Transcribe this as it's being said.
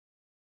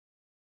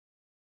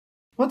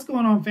What's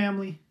going on,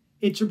 family?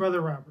 It's your brother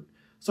Robert.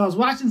 So I was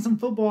watching some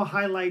football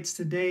highlights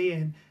today,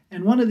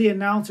 and one of the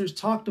announcers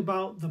talked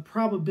about the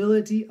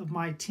probability of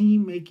my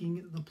team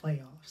making the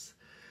playoffs.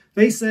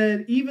 They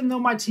said even though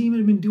my team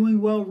had been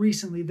doing well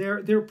recently,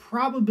 their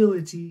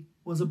probability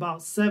was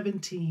about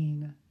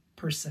 17%.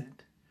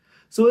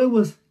 So it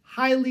was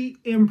highly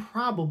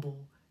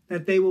improbable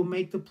that they will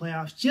make the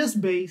playoffs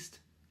just based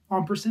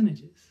on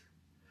percentages.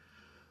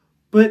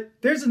 But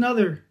there's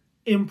another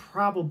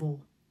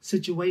improbable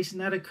situation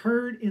that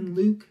occurred in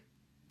Luke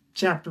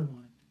chapter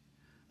 1.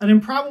 An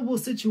improbable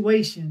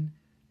situation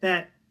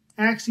that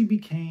actually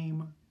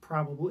became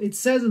probable. It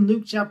says in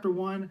Luke chapter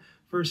 1,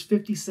 verse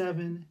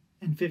 57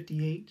 and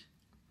 58,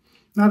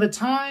 "Now the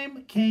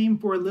time came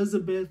for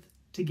Elizabeth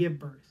to give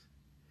birth,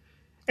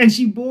 and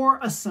she bore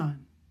a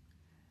son.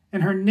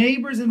 And her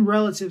neighbors and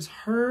relatives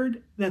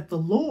heard that the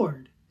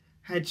Lord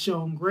had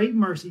shown great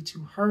mercy to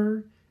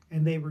her,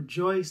 and they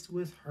rejoiced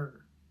with her."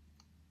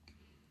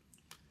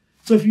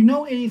 So if you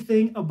know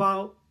anything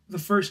about the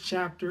first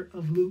chapter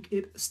of Luke,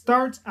 it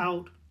starts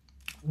out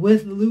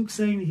with Luke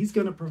saying that he's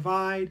going to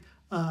provide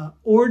an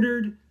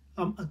ordered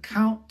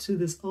account to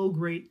this oh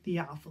great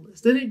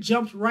Theophilus. Then it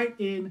jumps right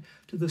in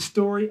to the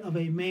story of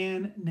a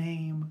man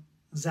named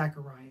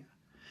Zechariah.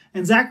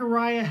 And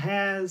Zechariah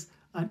has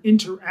an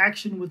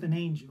interaction with an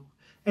angel.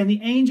 And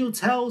the angel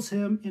tells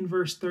him in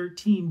verse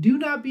 13, "Do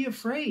not be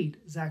afraid,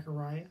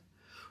 Zechariah,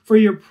 for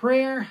your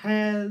prayer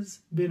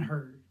has been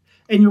heard.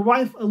 And your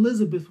wife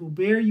Elizabeth will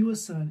bear you a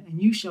son,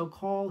 and you shall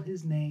call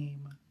his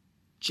name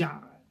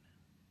John."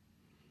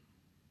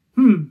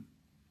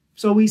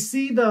 So we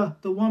see the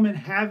woman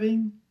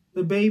having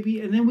the baby,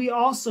 and then we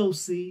also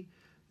see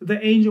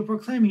the angel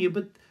proclaiming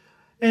it.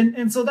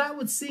 And so that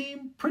would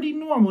seem pretty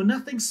normal,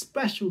 nothing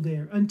special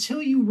there,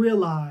 until you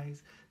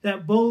realize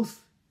that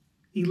both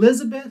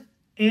Elizabeth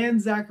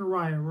and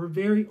Zechariah were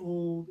very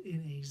old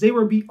in age. They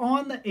were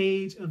beyond the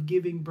age of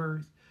giving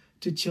birth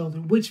to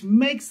children, which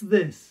makes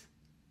this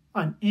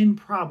an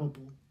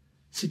improbable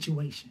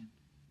situation.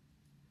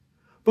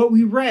 But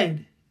we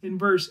read in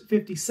verse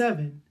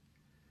 57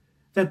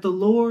 that the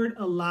Lord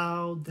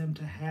allowed them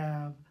to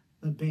have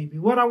the baby.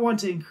 What I want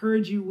to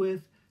encourage you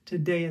with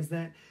today is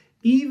that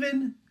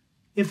even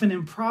if an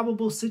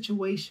improbable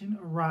situation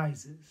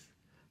arises,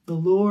 the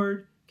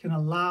Lord can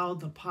allow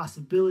the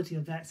possibility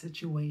of that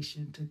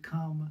situation to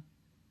come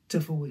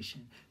to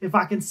fruition. If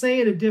I can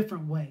say it a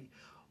different way,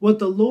 what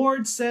the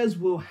Lord says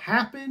will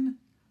happen,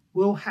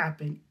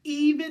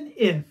 even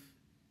if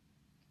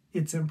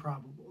it's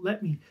improbable.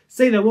 Let me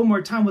say that one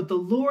more time. What the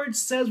Lord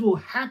says will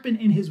happen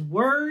in his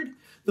word,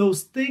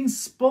 those things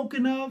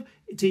spoken of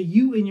to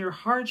you in your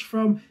hearts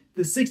from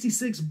the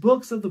 66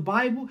 books of the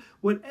Bible,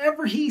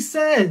 whatever he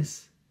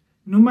says,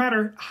 no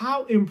matter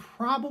how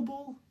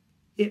improbable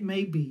it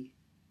may be,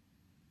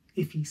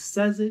 if he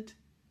says it,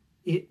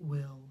 it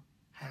will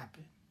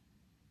happen.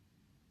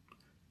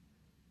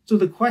 So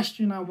the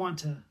question I want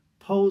to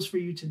pose for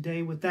you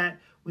today with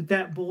that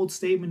bold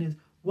statement is,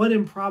 what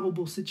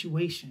improbable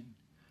situation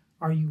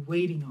are you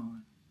waiting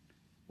on?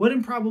 What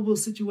improbable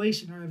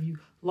situation have you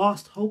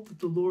lost hope that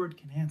the Lord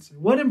can answer?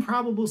 What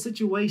improbable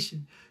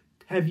situation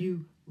have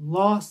you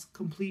lost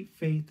complete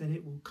faith that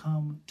it will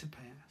come to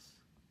pass?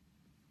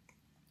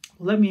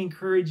 Well, let me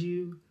encourage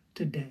you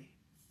today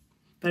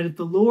that if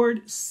the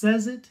Lord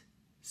says it,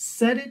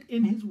 said it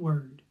in his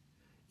word,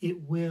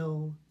 it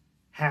will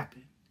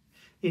happen.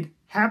 It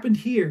happened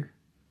here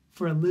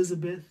for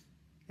Elizabeth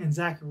and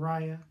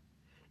Zechariah,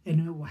 and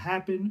it will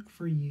happen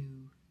for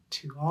you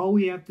too. All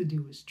we have to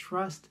do is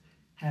trust,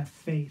 have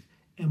faith,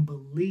 and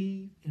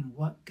believe in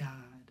what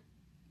God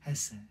has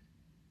said.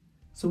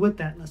 So with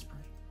that, let's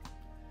pray.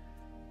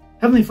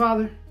 Heavenly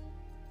Father,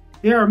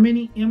 there are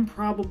many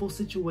improbable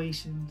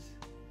situations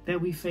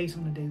that we face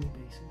on a daily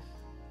basis.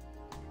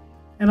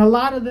 And a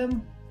lot of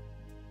them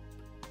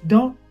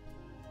don't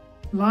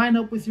line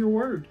up with your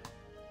word.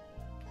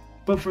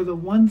 But for the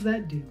ones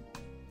that do,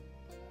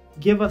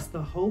 give us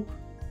the hope,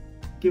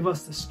 give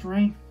us the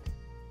strength,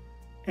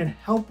 and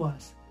help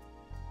us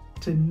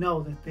to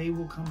know that they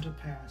will come to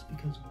pass,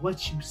 because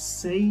what you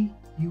say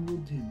you will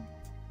do,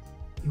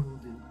 you will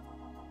do.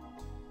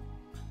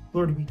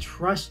 Lord, we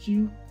trust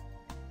you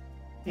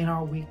in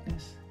our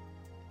weakness.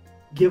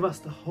 Give us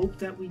the hope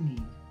that we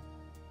need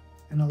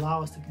and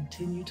allow us to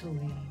continue to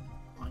lean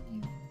on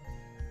you.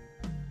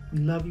 We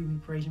love you, we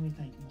praise you, we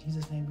thank you. In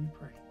Jesus' name we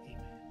pray. Amen.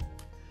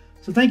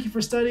 So thank you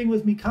for studying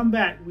with me. Come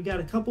back. We got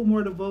a couple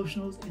more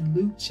devotionals in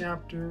Luke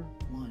chapter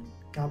 1.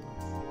 God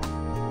bless.